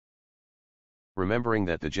Remembering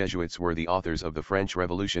that the Jesuits were the authors of the French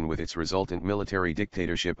Revolution with its resultant military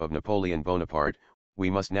dictatorship of Napoleon Bonaparte, we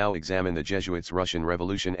must now examine the Jesuits' Russian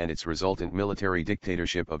Revolution and its resultant military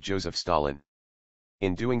dictatorship of Joseph Stalin.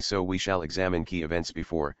 In doing so we shall examine key events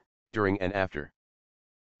before, during and after.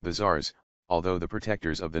 The Tsars, although the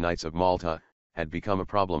protectors of the Knights of Malta, had become a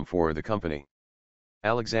problem for the company.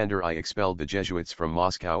 Alexander I expelled the Jesuits from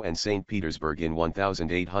Moscow and St. Petersburg in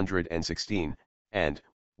 1816, and,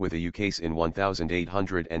 with a ukase in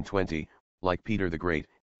 1820, like Peter the Great,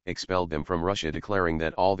 expelled them from Russia, declaring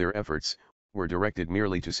that all their efforts were directed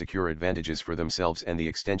merely to secure advantages for themselves and the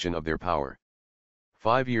extension of their power.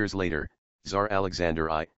 5 years later, Tsar Alexander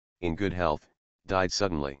I, in good health, died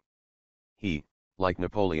suddenly. He, like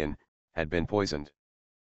Napoleon, had been poisoned.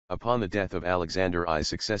 Upon the death of Alexander I's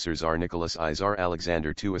successor Tsar Nicholas I, Tsar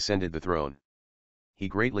Alexander II ascended the throne. He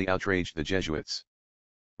greatly outraged the Jesuits.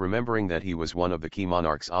 Remembering that he was one of the key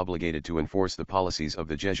monarchs obligated to enforce the policies of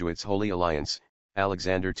the Jesuits' Holy Alliance,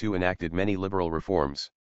 Alexander II enacted many liberal reforms.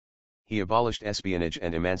 He abolished espionage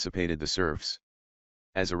and emancipated the serfs.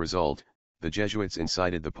 As a result, the Jesuits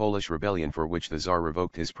incited the Polish rebellion, for which the Tsar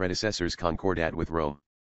revoked his predecessor's concordat with Rome.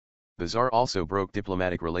 The Tsar also broke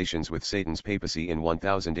diplomatic relations with Satan's papacy in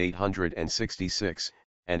 1866,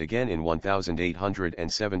 and again in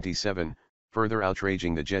 1877, further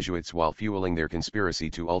outraging the Jesuits while fueling their conspiracy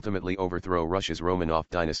to ultimately overthrow Russia's Romanov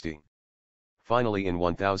dynasty. Finally, in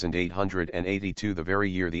 1882, the very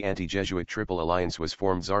year the anti-Jesuit Triple Alliance was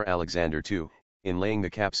formed, Tsar Alexander II, in laying the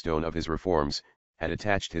capstone of his reforms, had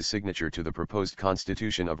attached his signature to the proposed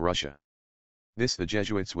constitution of Russia. This the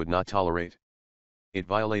Jesuits would not tolerate. It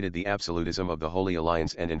violated the absolutism of the Holy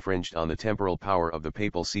Alliance and infringed on the temporal power of the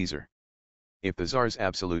Papal Caesar. If the Tsar's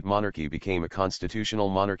absolute monarchy became a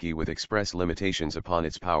constitutional monarchy with express limitations upon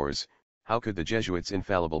its powers, how could the Jesuits'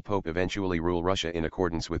 infallible Pope eventually rule Russia in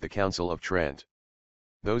accordance with the Council of Trent?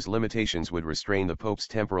 Those limitations would restrain the Pope's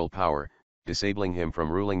temporal power, disabling him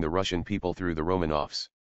from ruling the Russian people through the Romanovs.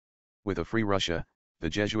 With a free Russia,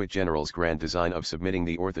 the Jesuit general's grand design of submitting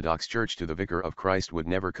the Orthodox Church to the Vicar of Christ would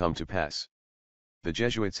never come to pass. The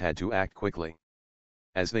Jesuits had to act quickly.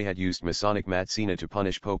 As they had used Masonic Mazzina to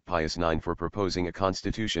punish Pope Pius IX for proposing a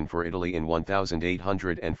constitution for Italy in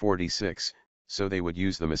 1846, so they would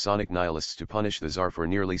use the Masonic Nihilists to punish the Tsar for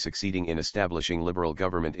nearly succeeding in establishing liberal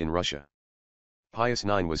government in Russia. Pius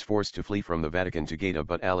IX was forced to flee from the Vatican to Gaeta,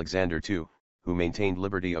 but Alexander II, who maintained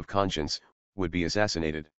liberty of conscience, would be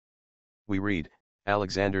assassinated. We read,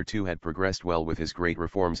 Alexander II had progressed well with his great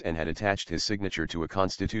reforms and had attached his signature to a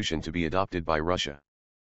constitution to be adopted by Russia.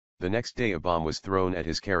 The next day a bomb was thrown at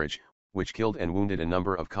his carriage, which killed and wounded a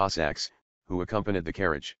number of Cossacks, who accompanied the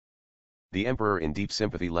carriage. The emperor in deep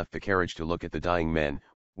sympathy left the carriage to look at the dying men,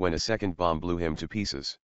 when a second bomb blew him to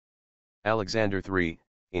pieces. Alexander III,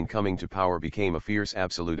 in coming to power, became a fierce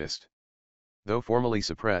absolutist. Though formally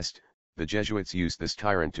suppressed, the Jesuits used this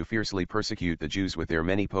tyrant to fiercely persecute the Jews with their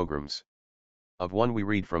many pogroms. Of one we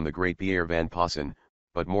read from the great Pierre van Possen,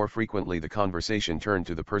 but more frequently the conversation turned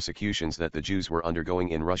to the persecutions that the Jews were undergoing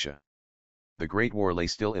in Russia. The Great War lay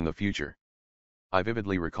still in the future. I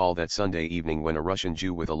vividly recall that Sunday evening when a Russian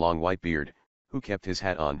Jew with a long white beard, who kept his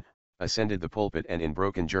hat on, ascended the pulpit and in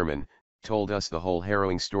broken German, told us the whole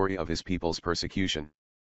harrowing story of his people's persecution.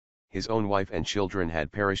 His own wife and children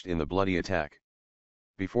had perished in the bloody attack.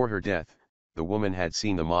 Before her death, the woman had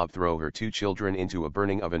seen the mob throw her 2 children into a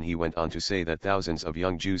burning oven. He went on to say that thousands of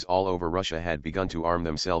young Jews all over Russia had begun to arm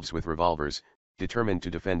themselves with revolvers, determined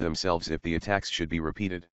to defend themselves if the attacks should be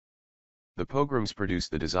repeated. The pogroms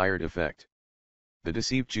produced the desired effect. The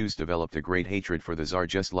deceived Jews developed a great hatred for the Tsar,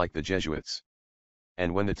 just like the Jesuits.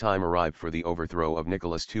 And when the time arrived for the overthrow of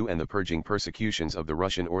Nicholas II and the purging persecutions of the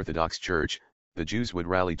Russian Orthodox Church, the Jews would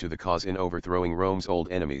rally to the cause in overthrowing Rome's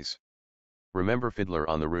old enemies. Remember Fiddler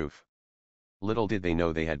on the roof. Little did they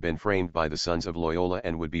know they had been framed by the Sons of Loyola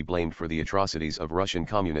and would be blamed for the atrocities of Russian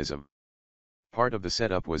communism. Part of the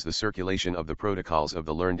setup was the circulation of the protocols of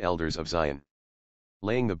the learned elders of Zion.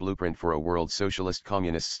 Laying the blueprint for a world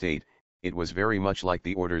socialist-communist state, it was very much like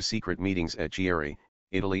the order's secret meetings at Chieri,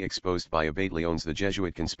 Italy, exposed by Abate Leone's The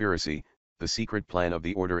Jesuit Conspiracy, the secret plan of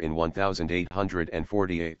the order in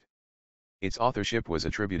 1848. Its authorship was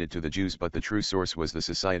attributed to the Jews, but the true source was the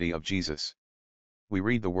Society of Jesus. We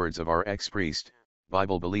read the words of our ex-priest,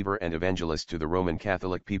 Bible believer and evangelist to the Roman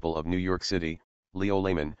Catholic people of New York City, Leo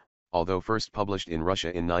Lehmann. Although first published in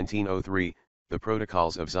Russia in 1903, the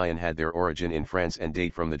Protocols of Zion had their origin in France and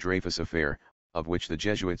date from the Dreyfus Affair, of which the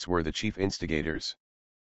Jesuits were the chief instigators.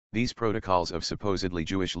 These protocols of supposedly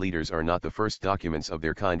Jewish leaders are not the first documents of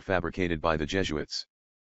their kind fabricated by the Jesuits.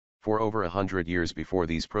 For over 100 years before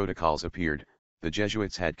these protocols appeared, the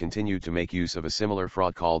Jesuits had continued to make use of a similar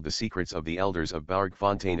fraud called the secrets of the Elders of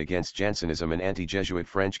Bourg-Fontaine against Jansenism, an anti-Jesuit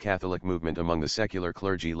French Catholic movement among the secular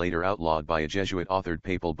clergy later outlawed by a Jesuit-authored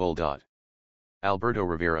papal bull. Alberto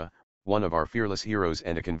Rivera, one of our fearless heroes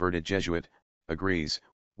and a converted Jesuit, agrees,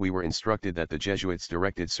 we were instructed that the Jesuits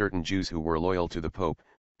directed certain Jews who were loyal to the Pope,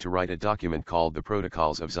 to write a document called the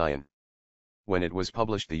Protocols of Zion. When it was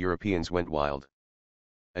published, the Europeans went wild.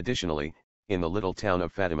 Additionally, in the little town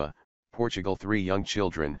of Fatima, Portugal, 3 young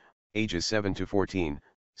children, ages 7 to 14,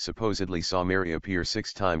 supposedly saw Mary appear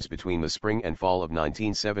 6 times between the spring and fall of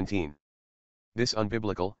 1917. This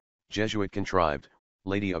unbiblical, Jesuit-contrived,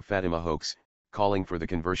 Lady of Fatima hoax, calling for the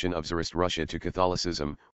conversion of Tsarist Russia to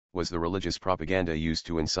Catholicism, was the religious propaganda used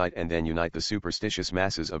to incite and then unite the superstitious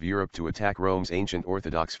masses of Europe to attack Rome's ancient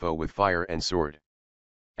Orthodox foe with fire and sword.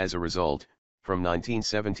 As a result, from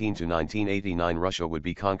 1917 to 1989 Russia would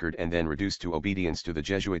be conquered and then reduced to obedience to the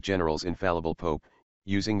Jesuit general's infallible Pope,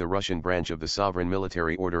 using the Russian branch of the Sovereign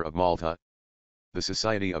Military Order of Malta. The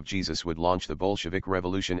Society of Jesus would launch the Bolshevik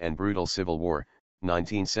Revolution and brutal civil war,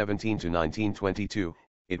 1917 to 1922,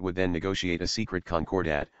 it would then negotiate a secret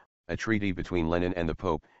concordat, a treaty between Lenin and the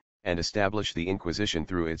Pope, and establish the Inquisition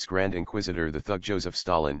through its Grand Inquisitor the thug Joseph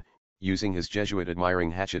Stalin, using his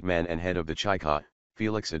Jesuit-admiring hatchet man and head of the Cheka,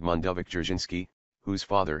 Felix Edmundowicz Dzerzhinsky, whose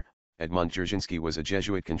father, Edmund Dzerzhinsky, was a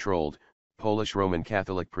Jesuit-controlled, Polish Roman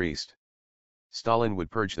Catholic priest. Stalin would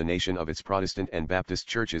purge the nation of its Protestant and Baptist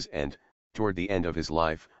churches and, toward the end of his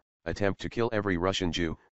life, attempt to kill every Russian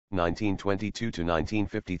Jew, 1922 to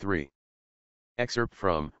 1953. Excerpt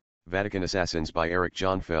from Vatican Assassins by Eric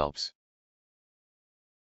John Phelps.